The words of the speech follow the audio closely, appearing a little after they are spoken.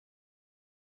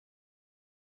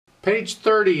Page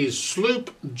 30 is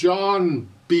Sloop John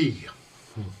B.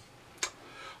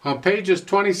 On pages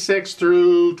 26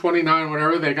 through 29,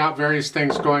 whatever, they got various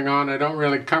things going on. I don't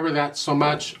really cover that so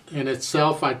much in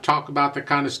itself. I talk about the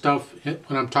kind of stuff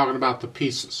when I'm talking about the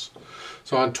pieces.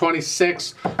 So on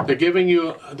 26, they're giving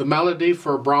you the melody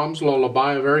for Brahms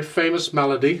Lullaby, a very famous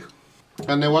melody.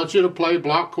 And they want you to play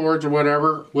block chords or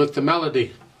whatever with the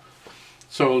melody.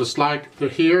 So it's like they're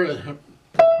here.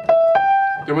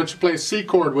 They want you to play a C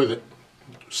chord with it.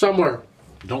 Somewhere.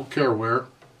 Don't care where.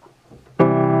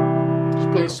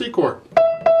 Just play a C chord.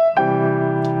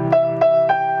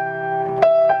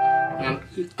 And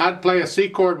I'd play a C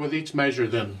chord with each measure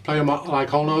then. Play them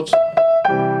like whole notes.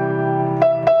 And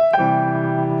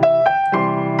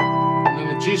then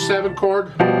a G7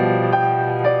 chord.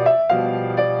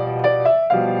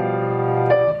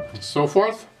 And so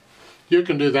forth. You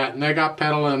can do that. And they got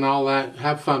pedal and all that.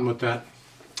 Have fun with that.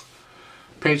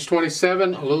 Page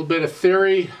 27, a little bit of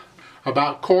theory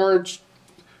about chords.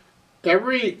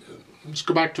 Let's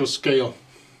go back to a scale.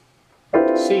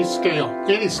 C scale.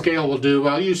 Any scale will do.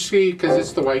 Well, you see, because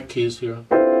it's the white keys here.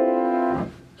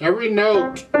 Every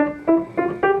note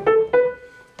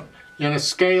in a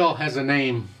scale has a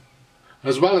name,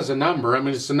 as well as a number. I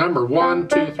mean, it's a number. 1,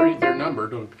 2, 3, they're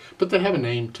numbered, but they have a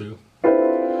name too.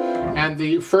 And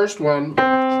the first one,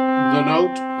 the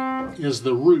note, is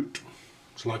the root.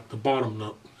 It's like the bottom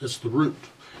note. It's the root.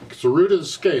 It's the root of the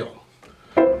scale.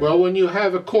 Well, when you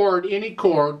have a chord, any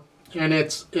chord, and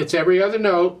it's every other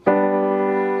note,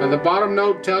 and the bottom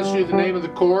note tells you the name of the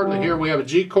chord. Here we have a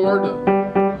G chord.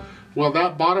 Well,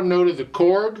 that bottom note of the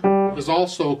chord is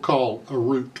also called a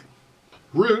root.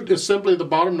 Root is simply the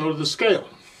bottom note of the scale.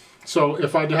 So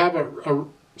if I have a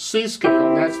C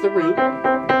scale, that's the root.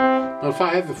 But if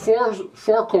I have the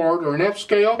 4 chord or an F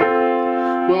scale,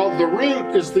 well, the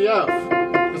root is the F.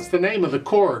 It's the name of the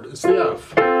chord. It's the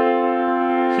F.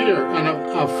 Here, and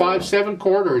a 5-7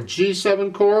 chord or a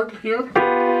G7 chord here,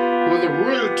 well, the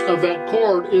root of that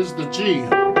chord is the G.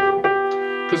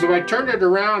 Because if I turn it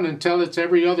around until it's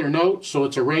every other note, so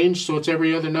it's arranged so it's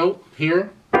every other note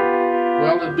here,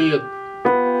 well, it'd be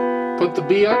put the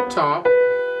B on top.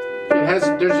 There's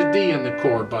a D in the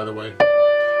chord, by the way.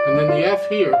 And then the F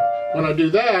here. When I do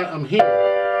that, I'm here.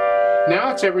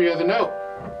 Now it's every other note.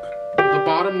 The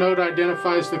bottom note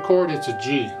identifies the chord, it's a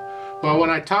G. But when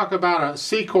I talk about a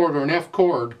C chord or an F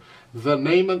chord, the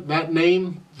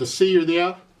the C or the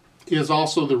F, is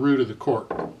also the root of the chord.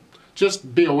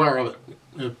 Just be aware of it.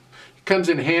 It comes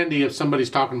in handy if somebody's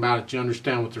talking about it, you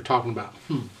understand what they're talking about.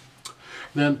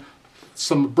 Then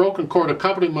some broken chord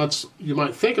accompaniments you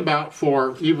might think about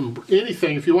for even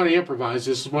anything if you want to improvise.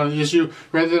 This is one of the issues.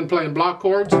 Rather than playing block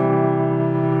chords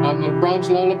on the Brahms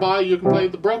Lullaby, you can play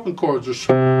the broken chords.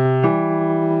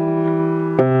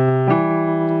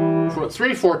 For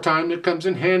 3/4 time, it comes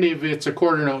in handy if it's a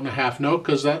quarter note and a half note,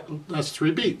 because that's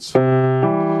 3 beats. If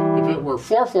it were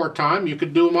 4/4 time, you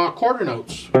could do them all quarter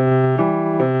notes.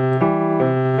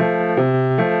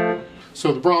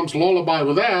 So the Brahms Lullaby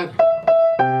with that.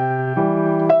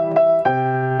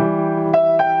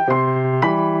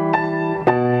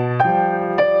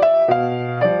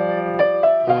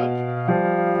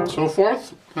 So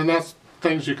forth, and that's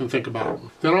things you can think about.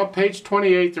 Then on page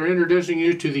 28, they're introducing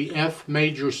you to the F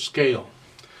major scale.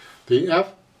 The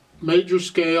F major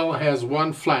scale has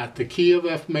 1 flat. The key of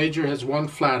F major has 1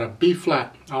 flat, a B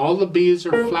flat. All the B's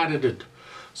are flatted.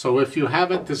 So if you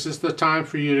haven't, this is the time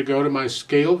for you to go to my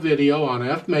scale video on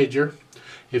F major.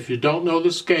 If you don't know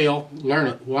the scale, learn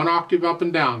it 1 octave up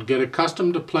and down. Get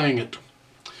accustomed to playing it.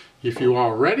 If you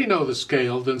already know the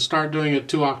scale, then start doing it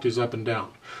 2 octaves up and down.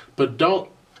 But don't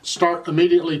start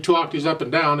immediately 2 octaves up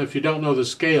and down if you don't know the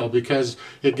scale, because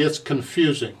it gets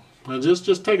confusing. And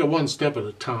just take it 1 step at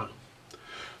a time.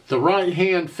 The right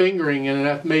hand fingering in an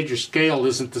F major scale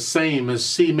isn't the same as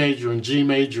C major and G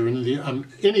major and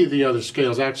any of the other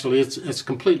scales. Actually, it's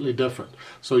completely different.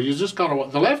 So you just gotta,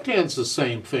 the left hand's the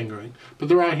same fingering, but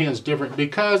the right hand's different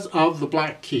because of the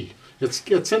black key.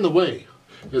 It's in the way.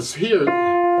 It's here.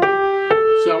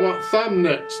 So I want thumb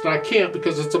next. I can't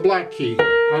because it's a black key.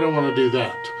 I don't want to do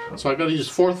that. So I got to use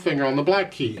 4th finger on the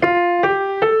black key.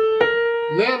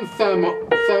 And then thumb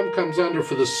comes under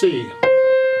for the C.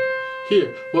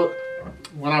 Here. Well,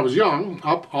 when I was young,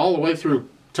 up all the way through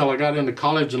till I got into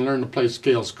college and learned to play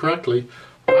scales correctly,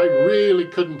 I really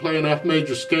couldn't play an F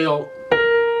major scale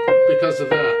because of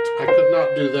that. I could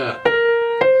not do that.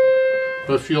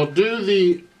 But if you'll do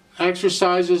the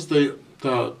exercises, the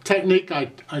technique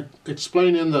I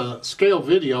explain in the scale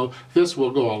video, this will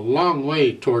go a long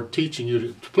way toward teaching you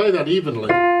to play that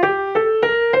evenly.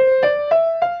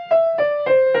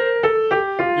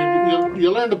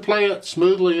 you'll learn to play it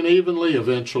smoothly and evenly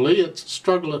eventually. It's a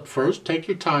struggle at first. Take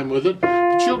your time with it,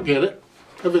 but you'll get it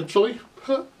eventually.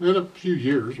 In a few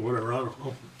years, whatever, I don't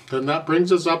know. Then that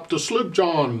brings us up to Sloop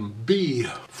John B.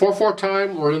 4/4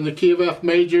 time, we're in the key of F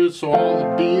major, so all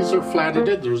the B's are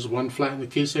flatted. There's one flat in the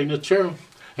key signature.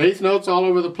 Eighth notes all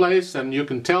over the place, and you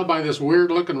can tell by this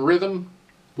weird looking rhythm,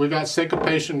 we got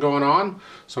syncopation going on.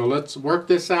 So let's work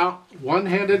this out one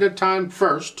hand at a time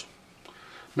first.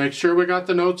 Make sure we got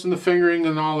the notes and the fingering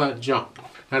and all that junk.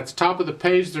 At the top of the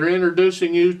page, they're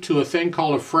introducing you to a thing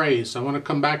called a phrase. I want to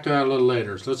come back to that a little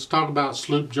later. So let's talk about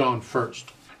Sloop John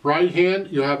first. Right hand,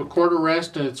 you have a quarter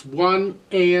rest, and it's 1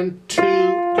 and 2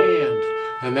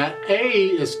 and that A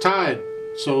is tied.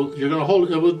 So you're going to hold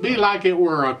it. It would be like it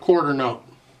were a quarter note.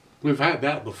 We've had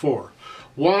that before.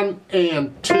 1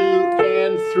 and 2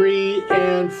 and 3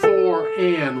 and 4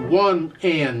 and 1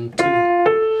 and 2.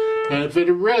 And if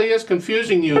it really is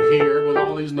confusing you here with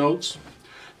all these notes,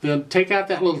 then take out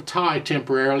that little tie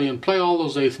temporarily and play all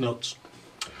those eighth notes.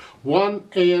 1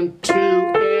 and 2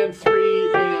 and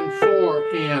 3 and 4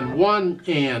 and 1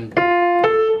 and.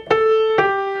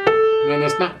 And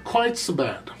it's not quite so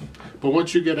bad. But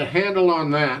once you get a handle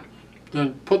on that,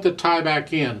 then put the tie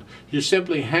back in. You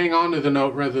simply hang on to the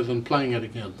note rather than playing it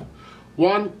again.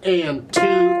 1 and 2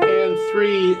 and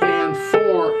 3 and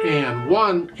 4 and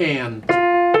 1 and.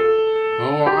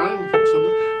 Alright, so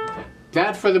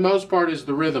that for the most part is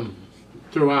the rhythm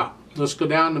throughout. Let's go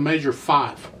down to measure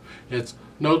 5. Its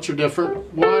notes are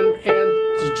different. 1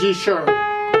 and G sharp.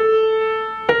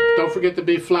 Don't forget the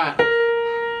B flat.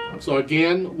 So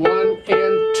again, 1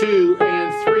 and 2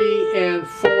 and 3 and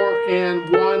 4 and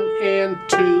 1 and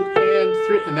 2 and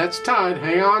 3. And that's tied.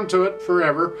 Hang on to it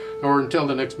forever or until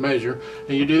the next measure.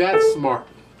 And you do that smart.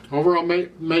 Overall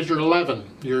measure 11.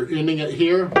 You're ending it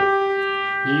here.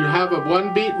 You have a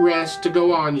 1 beat rest to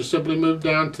go on. You simply move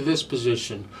down to this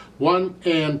position. 1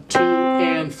 and 2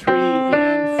 and 3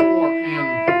 and 4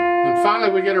 and finally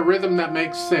we get a rhythm that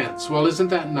makes sense. Well, isn't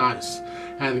that nice?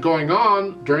 And going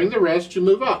on, during the rest you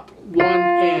move up. 1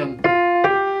 and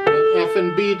F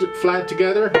and B flat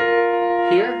together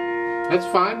here. That's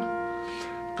fine.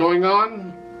 Going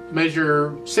on,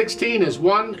 measure 16 is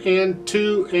 1 and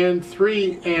 2 and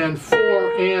 3 and 4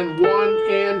 and 1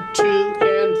 and 2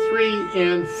 and 3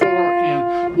 and 4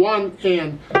 and 1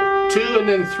 and 2 and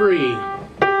then 3.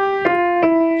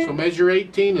 So measure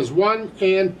 18 is 1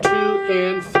 and 2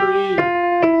 and 3.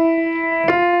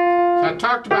 I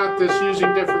talked about this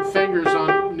using different fingers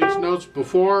on these notes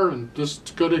before, and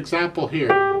just a good example here.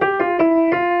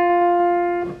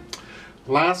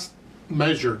 Last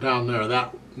measure down there,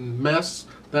 that mess,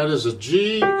 that is a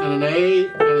G and an A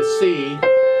and a C,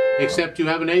 except you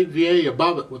have an 8 VA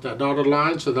above it with that dotted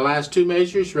line. So the last two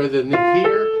measures, rather than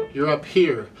here, you're up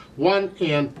here. 1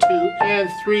 and 2 and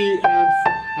 3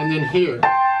 and then here.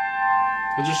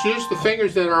 And just use the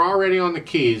fingers that are already on the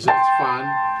keys. That's fine.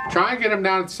 Try and get them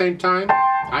down at the same time.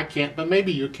 I can't, but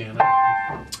maybe you can.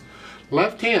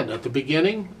 Left hand at the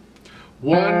beginning.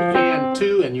 1 and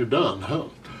 2 and you're done. Huh?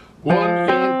 1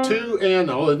 and 2 and,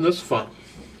 oh, isn't this fun?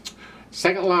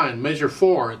 Second line, measure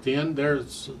 4 at the end.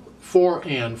 There's 4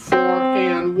 and 1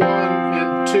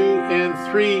 and 2 and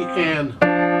 3 and.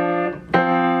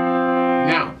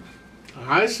 Now,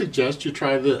 I suggest you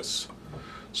try this.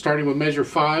 Starting with measure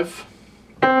 5.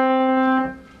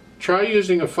 Try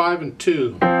using a 5 and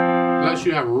 2, unless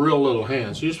you have real little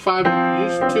hands. Use 5,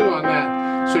 use 2 on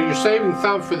that. So you're saving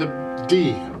thumb for the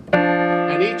D.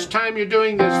 And each time you're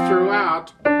doing this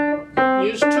throughout,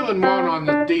 use 2 and 1 on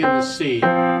the D and the C.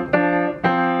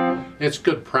 It's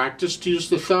good practice to use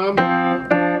the thumb.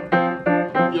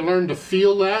 You learn to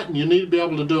feel that, and you need to be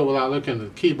able to do it without looking at the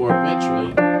keyboard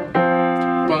eventually.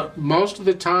 But most of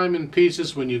the time in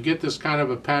pieces, when you get this kind of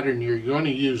a pattern, you're going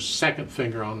to use second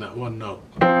finger on that one note.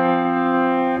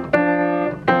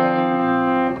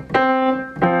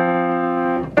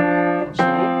 So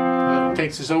that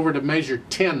takes us over to measure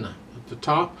 10 at the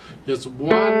top. It's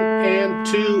 1 and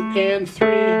 2 and 3.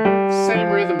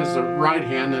 Same rhythm as the right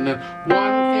hand, and then 1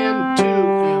 and 2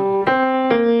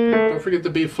 and. Don't forget the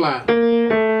B flat. 1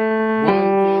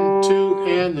 and 2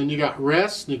 and then you got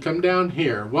rest, and you come down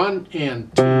here. 1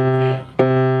 and 2 and.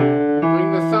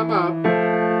 Bring the thumb up,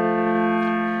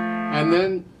 and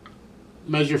then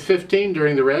measure 15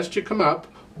 during the rest. You come up.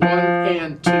 1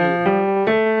 and 2.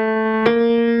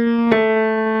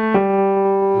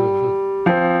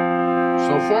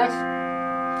 So forth.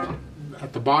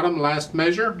 At the bottom, last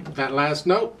measure, that last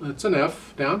note, it's an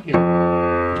F down here.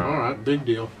 Alright, big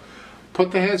deal.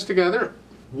 Put the hands together.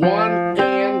 1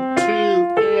 and 2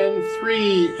 and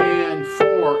 3 and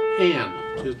 4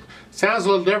 and. Sounds a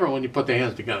little different when you put the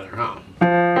hands together, huh?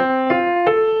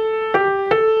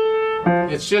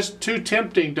 It's just too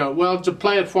tempting to, well, to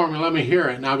play it for me, let me hear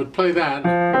it. And I would play that.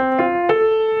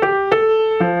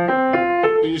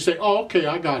 And you say, oh, okay,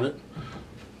 I got it.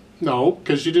 No,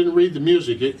 because you didn't read the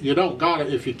music. You don't got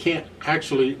it if you can't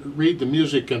actually read the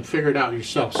music and figure it out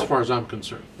yourself, as far as I'm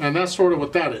concerned. And that's sort of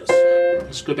what that is.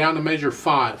 Let's go down to measure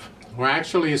 5. Well,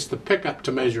 actually, it's the pickup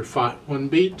to measure 5. One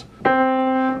beat. 1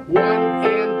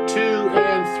 and 2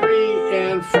 and 3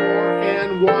 and 4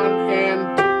 and 1 and...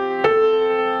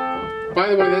 By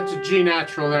the way, that's a G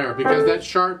natural there, because that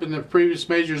sharp in the previous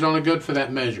measure is only good for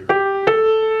that measure.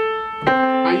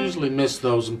 I usually miss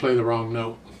those and play the wrong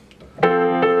note.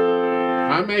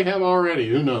 I may have already,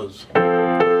 who knows. And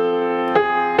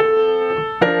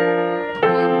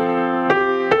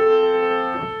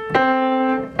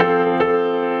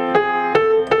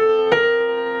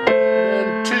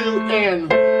 2 and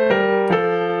 1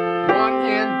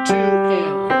 and 2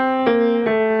 and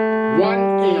 1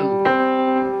 and.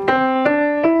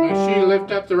 Make sure you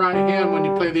lift up the right hand when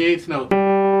you play the 8th note. 1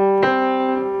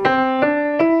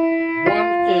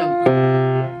 and.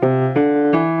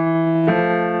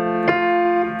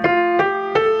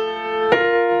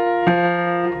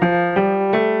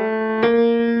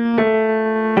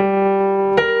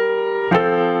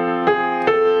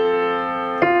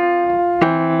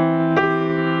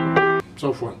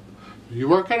 So forth. You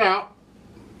work it out,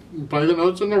 you play the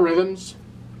notes and the rhythms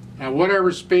at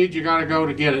whatever speed you got to go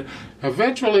to get it.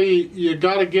 Eventually you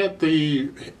got to get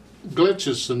the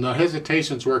glitches and the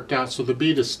hesitations worked out so the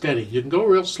beat is steady. You can go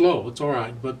real slow, it's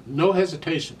alright, but no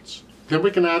hesitations. Then we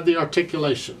can add the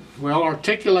articulation. Well,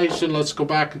 articulation, let's go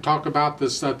back and talk about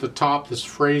this at the top, this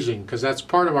phrasing, because that's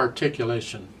part of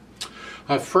articulation.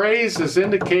 A phrase is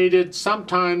indicated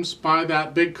sometimes by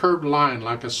that big curved line,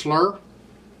 like a slur.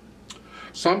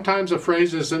 Sometimes a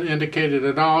phrase isn't indicated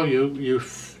at all. You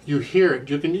hear it.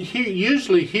 You can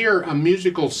usually hear a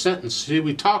musical sentence. See,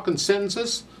 we talk in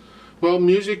sentences. Well,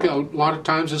 music a lot of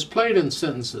times is played in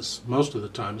sentences. Most of the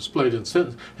time it's played in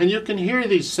sentences. And you can hear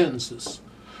these sentences.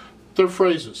 They're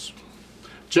phrases.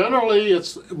 Generally,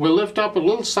 we'll lift up a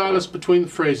little silence between the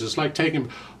phrases, like taking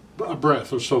a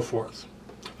breath or so forth.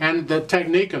 And the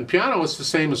technique on piano is the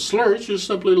same as slurs. You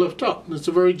simply lift up. It's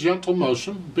a very gentle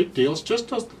motion. Big deal. It's just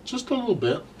a little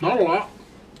bit, not a lot.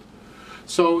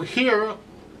 So here,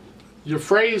 your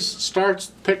phrase starts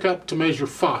pick up to measure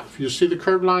 5. You see the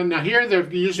curved line? Now here they're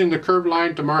using the curved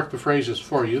line to mark the phrases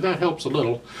for you. That helps a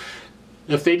little.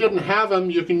 If they didn't have them,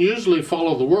 you can usually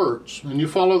follow the words. And you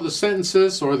follow the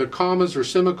sentences or the commas or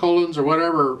semicolons or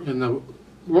whatever in the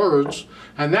words.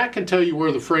 And that can tell you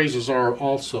where the phrases are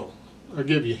also. I'll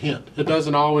give you a hint. It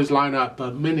doesn't always line up,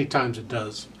 but many times it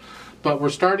does. But we're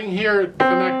starting here,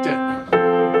 connect it.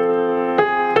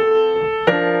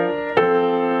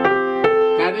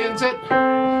 That ends it.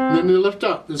 And then you lift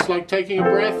up. It's like taking a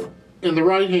breath in the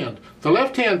right hand. The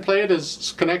left hand, play it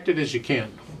as connected as you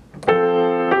can.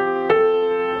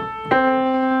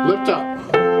 Lift up.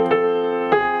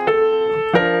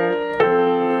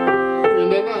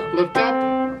 And then up. Lift up.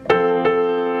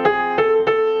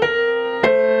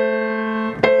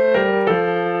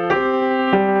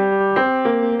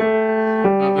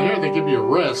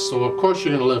 So of course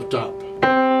you're going to lift up.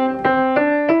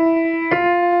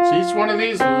 See, each one of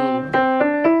these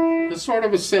is sort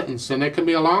of a sentence, and it can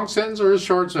be a long sentence or a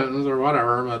short sentence or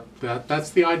whatever, but that's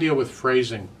the idea with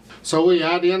phrasing. So we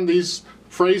add in these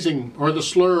phrasing or the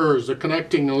slurs, the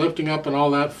connecting and lifting up and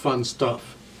all that fun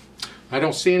stuff. I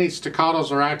don't see any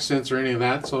staccatos or accents or any of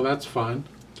that, so that's fine.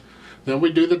 Then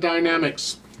we do the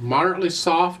dynamics. Moderately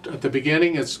soft at the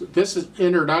beginning. This is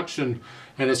introduction,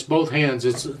 and it's both hands.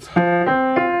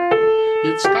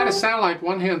 It's got to sound like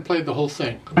one hand played the whole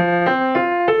thing.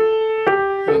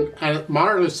 And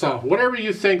moderately soft. Whatever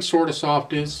you think sort of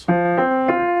soft is.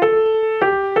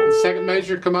 The second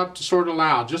measure, come up to sort of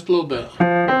loud, just a little bit.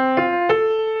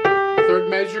 Third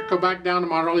measure, go back down to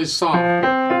moderately soft.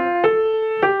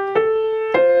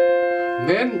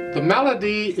 Then the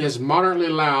melody is moderately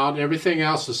loud, everything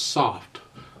else is soft.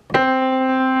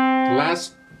 The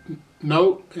last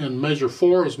note in measure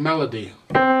 4 is melody.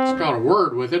 It's got a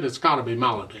word with it, it's got to be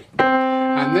melody.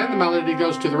 And then the melody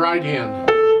goes to the right hand.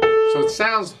 So it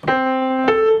sounds...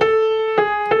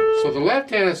 So the left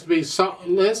hand has to be and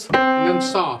then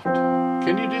soft.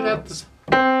 Can you do that?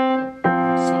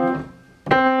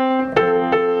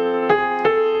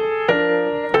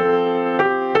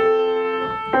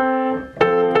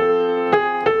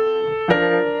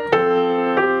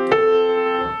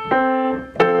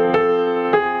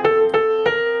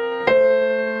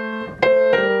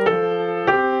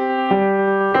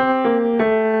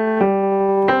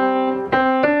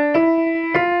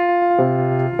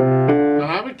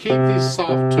 Keep these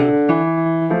soft too.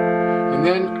 And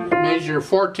then measure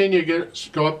 14, you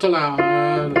go up to loud.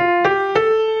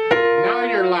 Now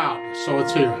you're loud, so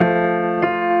it's here.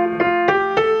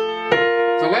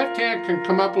 The left hand can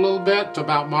come up a little bit to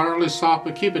about moderately soft,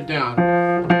 but keep it down.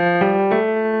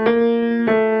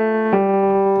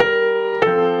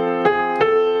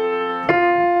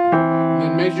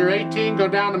 Then measure 18, go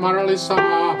down to moderately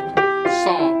soft,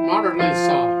 moderately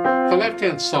soft. The left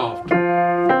hand's soft.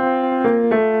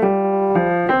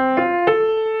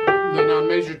 Then on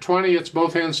measure 20, it's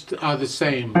both hands the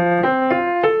same.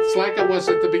 It's like it was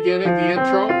at the beginning, the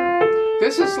intro.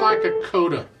 This is like a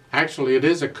coda. Actually, it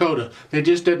is a coda. They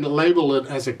just didn't label it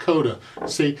as a coda.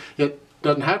 See, it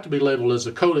doesn't have to be labeled as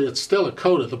a coda. It's still a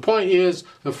coda. The point is,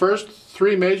 the first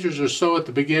 3 measures or so at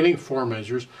the beginning, 4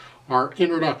 measures, are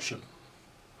introduction.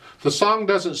 The song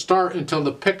doesn't start until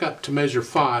the pickup to measure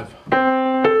 5.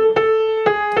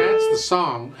 That's the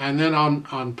song. And then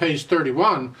on page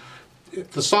 31,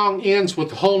 the song ends with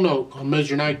the whole note on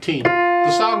measure 19.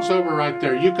 The song's over right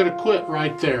there. You could have quit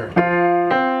right there.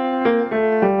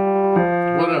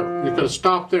 Whatever. You could have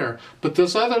stopped there. But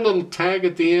this other little tag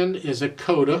at the end is a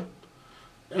coda.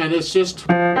 And it's just,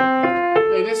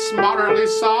 it is moderately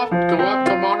soft. Go up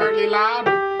to moderately loud.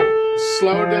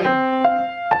 Slow down.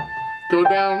 Go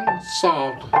down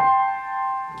soft.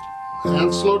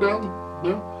 And slow down.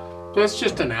 No? That's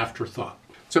just an afterthought.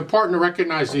 It's important to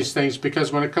recognize these things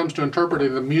because when it comes to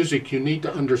interpreting the music, you need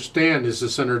to understand, is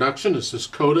this introduction, is this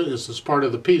coda, is this part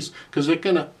of the piece? Because it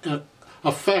can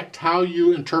affect how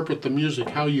you interpret the music,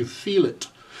 how you feel it.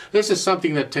 This is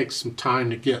something that takes some time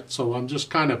to get, so I'm just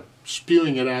kind of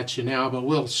spewing it at you now, but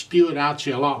we'll spew it at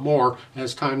you a lot more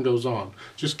as time goes on.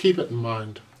 Just keep it in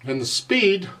mind. And the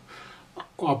speed,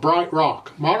 a bright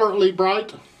rock. Moderately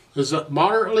bright is a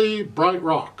moderately bright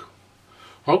rock.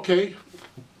 Okay.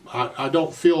 I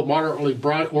don't feel moderately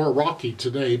bright or rocky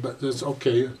today, but it's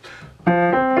okay.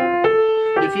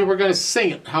 If you were going to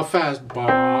sing it, how fast?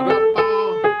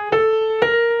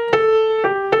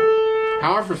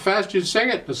 However fast you sing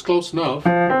it, it's close enough.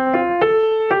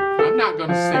 I'm not going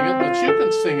to sing it, but you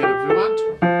can sing it if you want.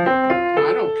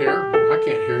 I don't care. I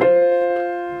can't hear you.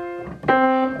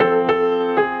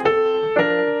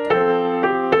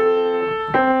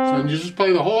 So you just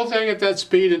play the whole thing at that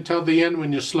speed until the end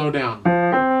when you slow down.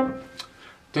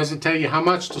 Doesn't tell you how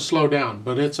much to slow down,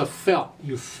 but it's a felt.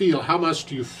 You feel, how much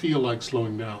do you feel like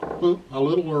slowing down? Well, a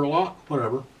little or a lot,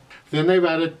 whatever. Then they've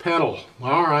added pedal.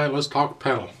 All right, let's talk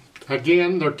pedal.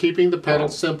 Again, they're keeping the pedal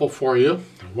simple for you.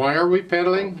 Why are we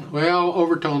pedaling? Well,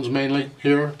 overtones mainly.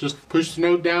 Here, just push the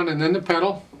note down and then the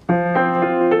pedal.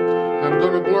 I'm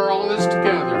going to blur all this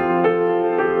together.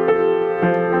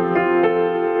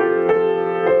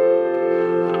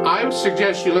 I would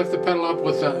suggest you lift the pedal up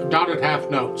with a dotted half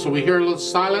note. So we hear a little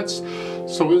silence,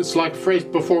 so it's like a phrase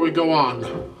before we go on.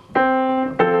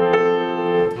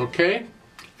 Okay?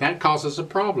 That causes a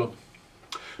problem.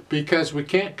 Because we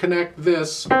can't connect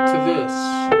this to this.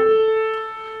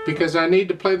 Because I need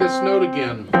to play this note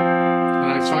again.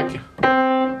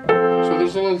 So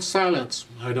there's a little silence.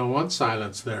 I don't want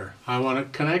silence there. I want to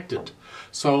connect it.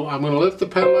 So I'm going to lift the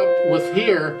pedal up with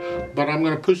here, but I'm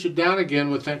going to push it down again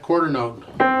with that quarter note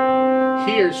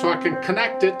here so I can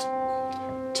connect it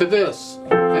to this.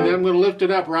 And then I'm going to lift it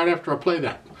up right after I play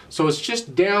that. So it's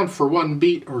just down for 1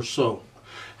 beat or so.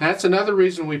 That's another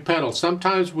reason we pedal.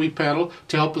 Sometimes we pedal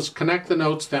to help us connect the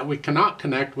notes that we cannot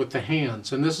connect with the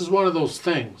hands. And this is one of those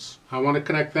things. I want to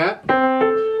connect that.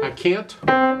 I can't.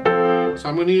 So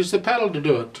I'm going to use the pedal to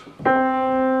do it.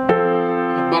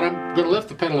 But I'm going to lift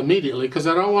the pedal immediately because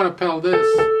I don't want to pedal this.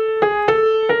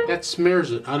 That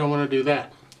smears it. I don't want to do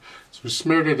that. So we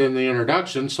smeared it in the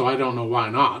introduction, so I don't know why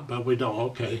not, but we don't.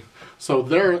 Okay. So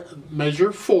there,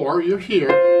 measure 4, you're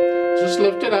here. Just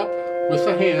lift it up with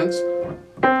the hands.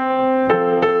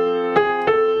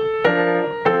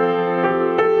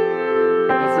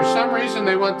 But for some reason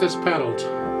they want this pedaled.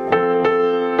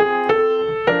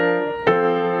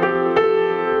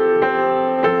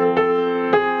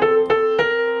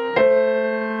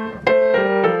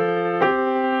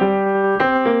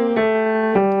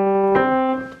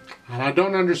 I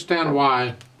don't understand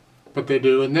why, but they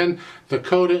do. And then the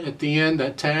coda at the end,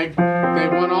 that tag, they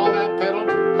want all that pedaled.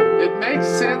 It makes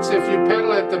sense if you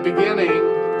pedal at the beginning,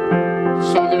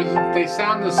 so they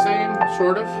sound the same,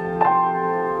 sort of.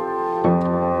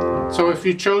 So if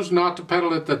you chose not to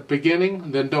pedal at the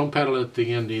beginning, then don't pedal at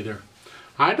the end either.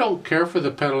 I don't care for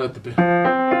the pedal at the beginning.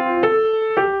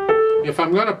 If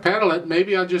I'm going to pedal it,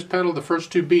 maybe I'll just pedal the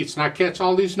first 2 beats. And I catch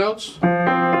all these notes.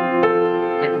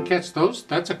 I can catch those.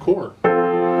 That's a chord.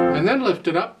 And then lift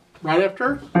it up right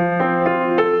after.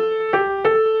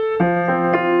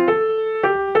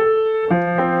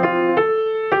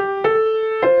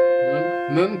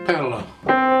 second pedal.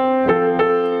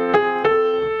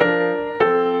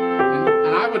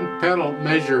 And I wouldn't pedal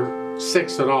measure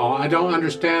 6 at all. I don't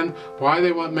understand why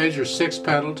they want measure 6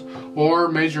 pedaled or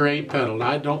measure 8 pedaled.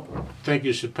 I don't think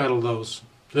you should pedal those.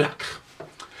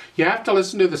 You have to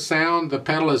listen to the sound the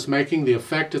pedal is making, the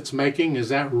effect it's making. Is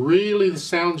that really the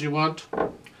sound you want?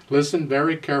 Listen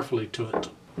very carefully to it.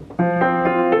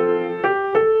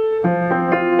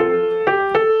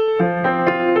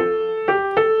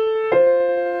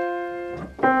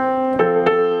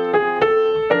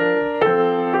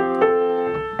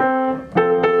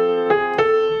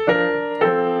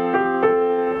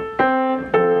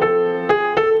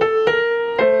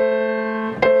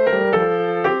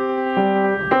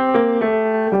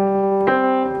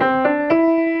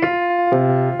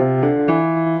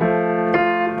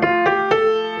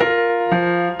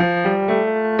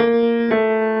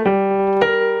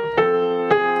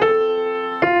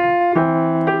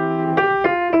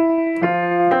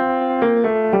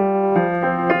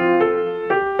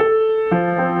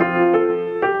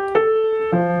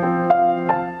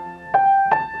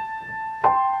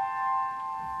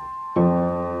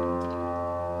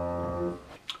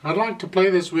 I'd like to play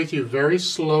this with you very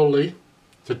slowly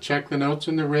to check the notes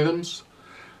and the rhythms.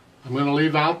 I'm going to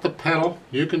leave out the pedal.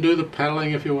 You can do the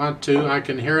pedaling if you want to. I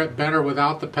can hear it better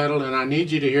without the pedal, and I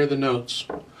need you to hear the notes.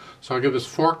 So I'll give us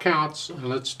 4 counts, and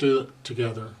let's do it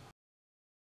together.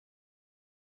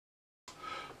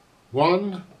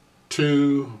 1,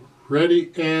 2,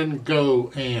 ready and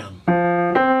go, and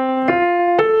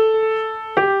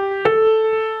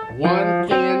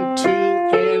 1 and 2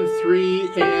 and 3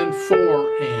 and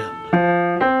 4 and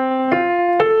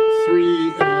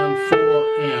 3 and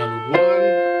 4 and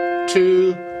 1,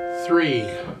 2, 3.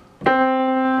 1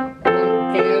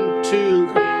 and 2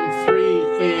 and 3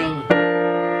 and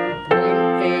 1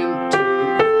 and 2,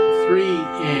 3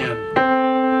 and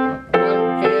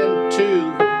 1 and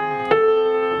 2,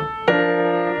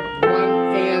 1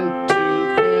 and 2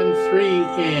 and 3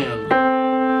 and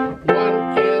 1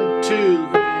 and 2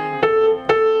 and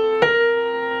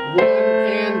 1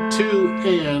 and 2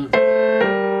 and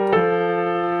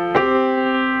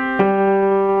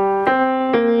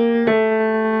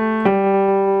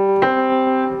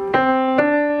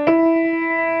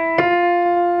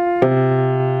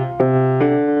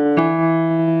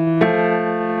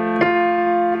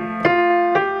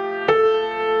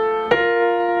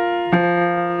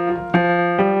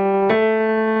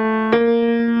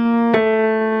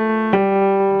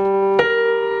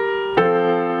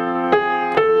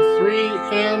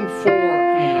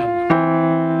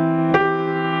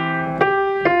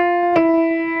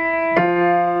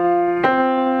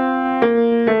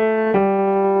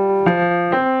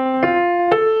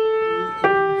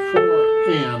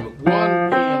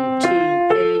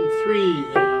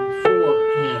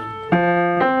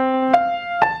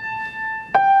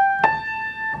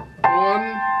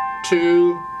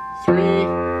two, three,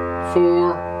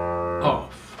 four,